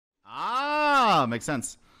Ah, makes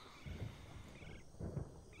sense.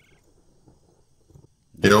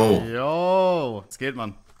 Jo. Jo, was geht,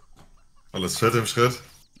 Mann? Alles fit im Schritt?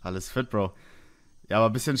 Alles fit, Bro. Ja, aber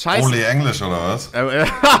ein bisschen scheiße. Only English, oder was?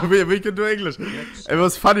 We can do English. It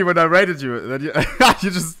was funny when I rated you. That you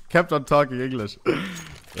just kept on talking English.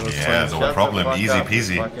 Yeah, no problem. Easy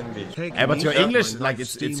peasy. Hey, but your English, like,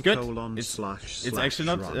 it's good. It's actually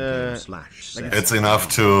not. Like it's enough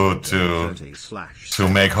to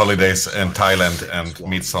make holidays in Thailand and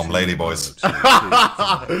meet some ladyboys.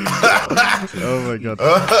 Oh my god.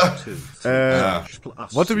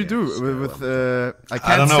 What do we do with? I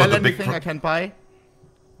can't sell anything. I can't buy.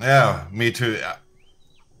 Yeah, me too.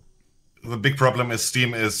 The big problem is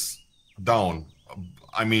Steam is down.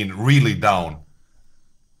 I mean, really down.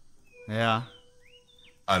 Yeah.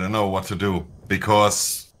 I don't know what to do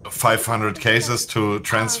because 500 cases to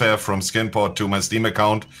transfer from Skinport to my Steam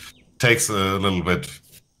account takes a little bit.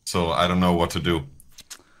 So I don't know what to do.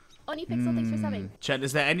 ohnePixel, thanks for subbing. Chat,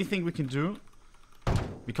 is there anything we can do?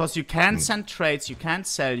 Because you can't send trades, you can't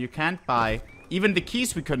sell, you can't buy. Even the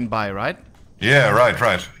keys we couldn't buy, right? Yeah,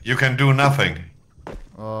 right. You can do nothing.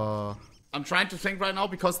 I'm trying to think right now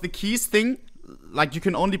because the keys thing, like you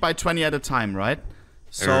can only buy 20 at a time, right?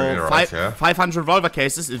 So right, yeah. 500 revolver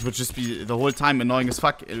cases, it would just be the whole time annoying as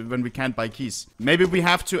fuck when we can't buy keys. Maybe we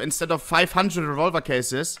have to, instead of 500 revolver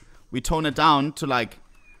cases, we tone it down to like...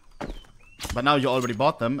 But now you already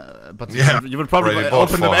bought them, but yeah, you would probably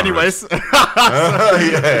open 400. them anyways.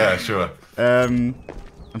 Yeah, sure.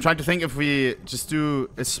 I'm trying to think if we just do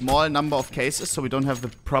a small number of cases so we don't have the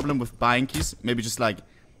problem with buying keys. Maybe just like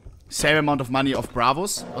same amount of money of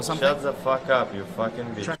Bravos or something. Shut the fuck up, you fucking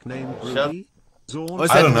bitch. Track name Shut. Or is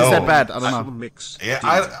that bad? I don't know. Yeah,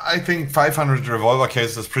 I think 500 revolver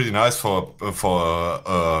cases is pretty nice for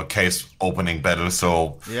a case opening battle.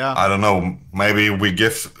 So yeah. I don't know. Maybe we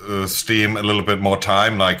give Steam a little bit more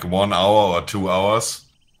time, like 1 hour or 2 hours.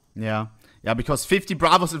 Yeah, yeah, because 50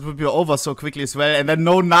 Bravos it would be over so quickly as well, and then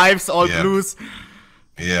no knives, all blues.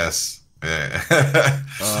 Yes. Yeah.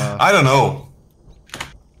 I don't know.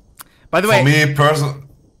 By the way, for me personally,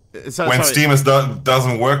 when sorry. Steam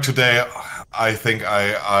doesn't work today, I think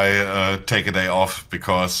I take a day off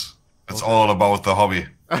because it's all about the hobby.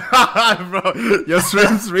 Bro, your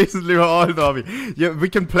streams recently were all the hobby. Yeah, we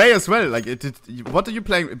can play as well. Like, what are you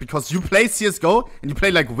playing? Because you play CS:GO and you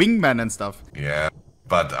play like Wingman and stuff. Yeah,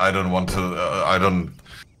 but I don't want to. I don't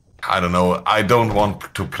know. I don't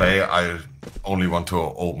want to play. I only want to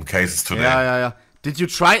open cases today. Yeah. Did you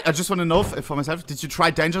try? I just want to know for myself. Did you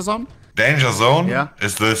try Danger Zone? Danger Zone? Yeah.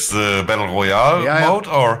 Is this the Battle Royale mode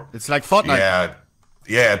or? It's like Fortnite.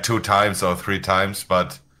 Yeah, 2 times or 3 times,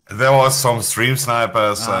 but there was some stream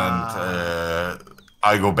snipers and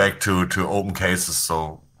I go back to open cases,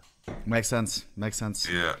 so. Makes sense.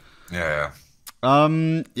 Yeah.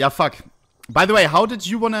 Yeah, fuck. By the way, how did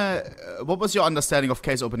you wanna? What was your understanding of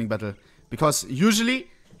case opening battle? Because usually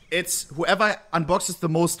it's whoever unboxes the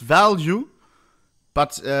most value.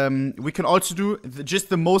 But we can also do just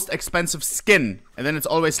the most expensive skin. And then it's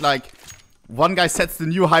always like, one guy sets the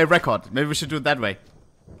new high record. Maybe we should do it that way.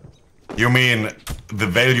 You mean the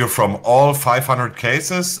value from all 500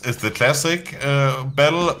 cases is the classic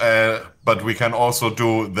battle, but we can also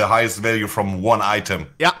do the highest value from one item.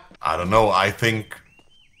 Yeah. I don't know, I think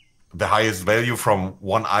the highest value from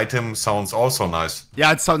one item sounds also nice.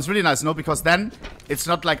 Yeah, it sounds really nice, no? Because then it's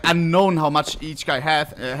not like unknown how much each guy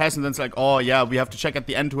has, and then it's like, oh yeah, we have to check at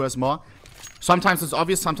the end who has more. Sometimes it's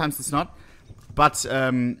obvious, sometimes it's not. But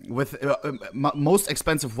with most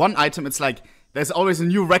expensive one item, it's like there's always a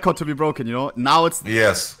new record to be broken, you know? Now it's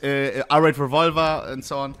R8 revolver and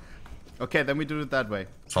so on. Okay, then we do it that way.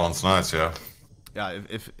 Sounds nice, yeah. Yeah,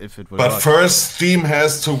 if it will But work. first, Steam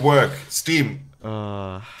has to work. Steam.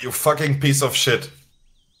 You fucking piece of shit.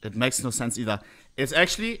 It makes no sense either. It's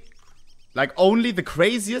actually, like, only the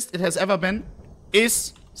craziest it has ever been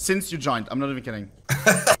is since you joined. I'm not even kidding.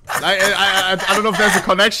 I don't know if there's a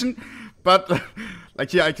connection, but, like,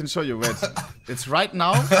 here, I can show you. Wait. It's right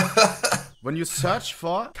now, when you search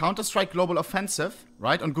for Counter-Strike Global Offensive,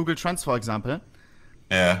 right, on Google Trends, for example.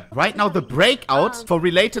 Yeah. Right now, the breakout for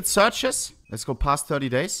related searches, let's go past 30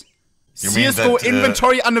 days. You mean CSGO that,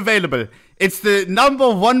 inventory unavailable. It's the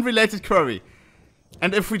 #1 related query.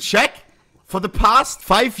 And if we check for the past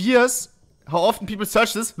 5 years, how often people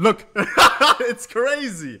search this, look, it's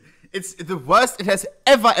crazy. It's the worst it has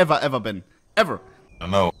ever been. Ever. I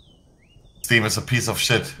know. Steam is a piece of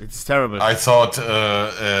shit. It's terrible. I thought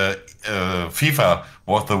FIFA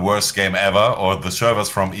was the worst game ever, or the servers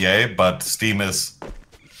from EA, but Steam is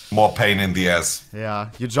more pain in the ass. Yeah,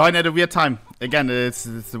 you join at a weird time. Again, it's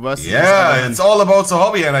the worst. Yeah, it's all about the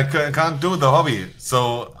hobby, and I can't do the hobby.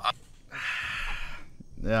 So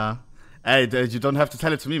yeah. Hey, you don't have to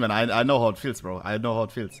tell it to me, man. I know how it feels, bro. I know how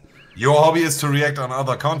it feels. your hobby is to react on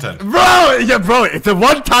other content. Bro, yeah, bro. It's a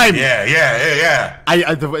one time. Yeah.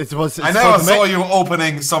 It was. I never saw you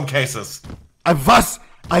opening some cases.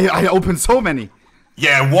 I opened so many.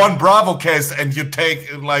 Yeah, one Bravo case, and you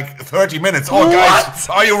take like 30 minutes. Oh, What? guys,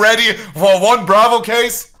 are you ready for one Bravo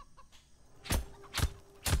case?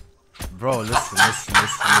 Bro,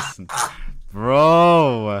 listen.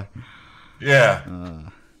 Bro. Yeah,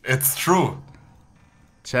 it's true.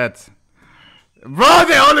 Chat. Bro,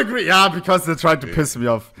 they all agree. Yeah, because they tried to piss me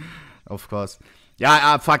off. Of course.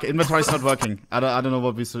 Yeah, fuck. Inventory's not working. I don't know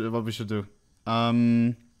what we should do. I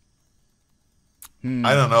don't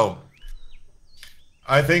know.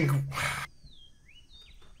 I think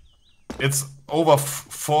it's over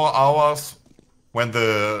 4 hours when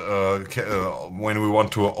when we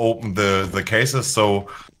want to open the cases. So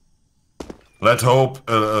let's hope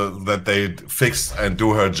that they fix and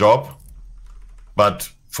do her job. But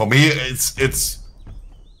for me, it's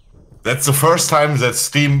that's the first time that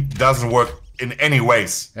Steam doesn't work in any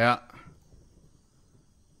ways. Yeah.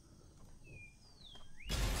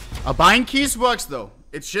 Buying keys works though.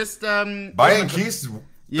 It's just Buying keys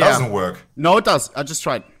doesn't work. No, it does. I just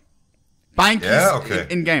tried. Buying keys okay.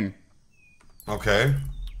 in game. Okay.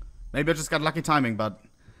 Maybe I just got lucky timing, but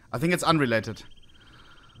I think it's unrelated.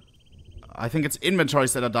 I think it's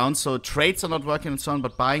inventories that are down, so trades are not working and so on,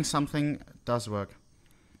 but buying something does work.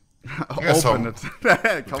 Open it.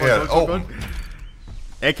 Come on, gold.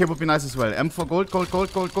 AK would be nice as well. M for gold.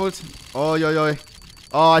 Oh, yo.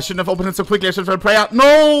 Oh, I shouldn't have opened it so quickly. I should have had prayer.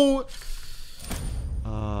 No!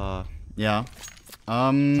 Yeah.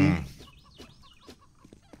 I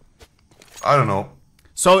don't know.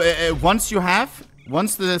 So, once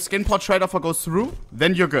the skin port trade offer goes through,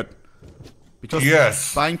 then you're good.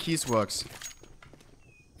 Because buying keys works.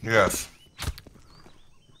 Yes.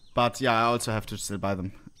 But yeah, I also have to still buy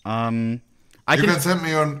them. You can send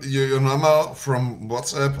me your number from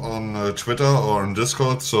WhatsApp on Twitter or on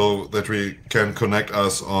Discord so that we can connect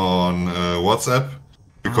us on WhatsApp.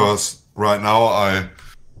 Because right now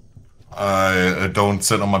I don't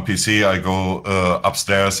sit on my PC. I go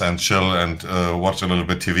upstairs and chill and watch a little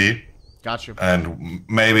bit TV. Got you. And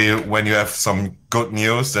maybe when you have some good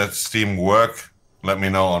news that Steam work, let me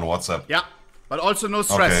know on WhatsApp. Yeah, but also no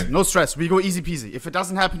stress. Okay. No stress. We go easy peasy. If it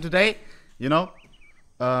doesn't happen today, you know.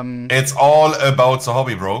 It's all about the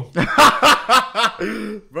hobby, bro.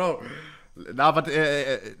 Bro. No, but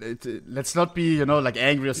let's not be, you know, like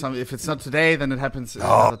angry or something. If it's not today, then it happens.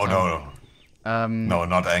 No. No,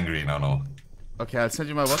 not angry. No. Okay, I'll send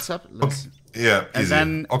you my WhatsApp. Yeah, easy. And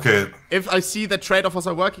then, okay. If I see that trade offers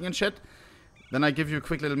are working and shit, then I give you a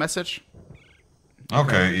quick little message.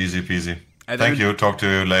 Okay, easy peasy. Thank you. Talk to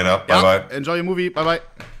you later. Bye bye. Enjoy your movie. Bye bye.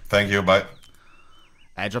 Thank you. Bye.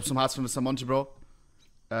 Drop some hearts from Mr. Monty, bro.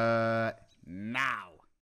 Now.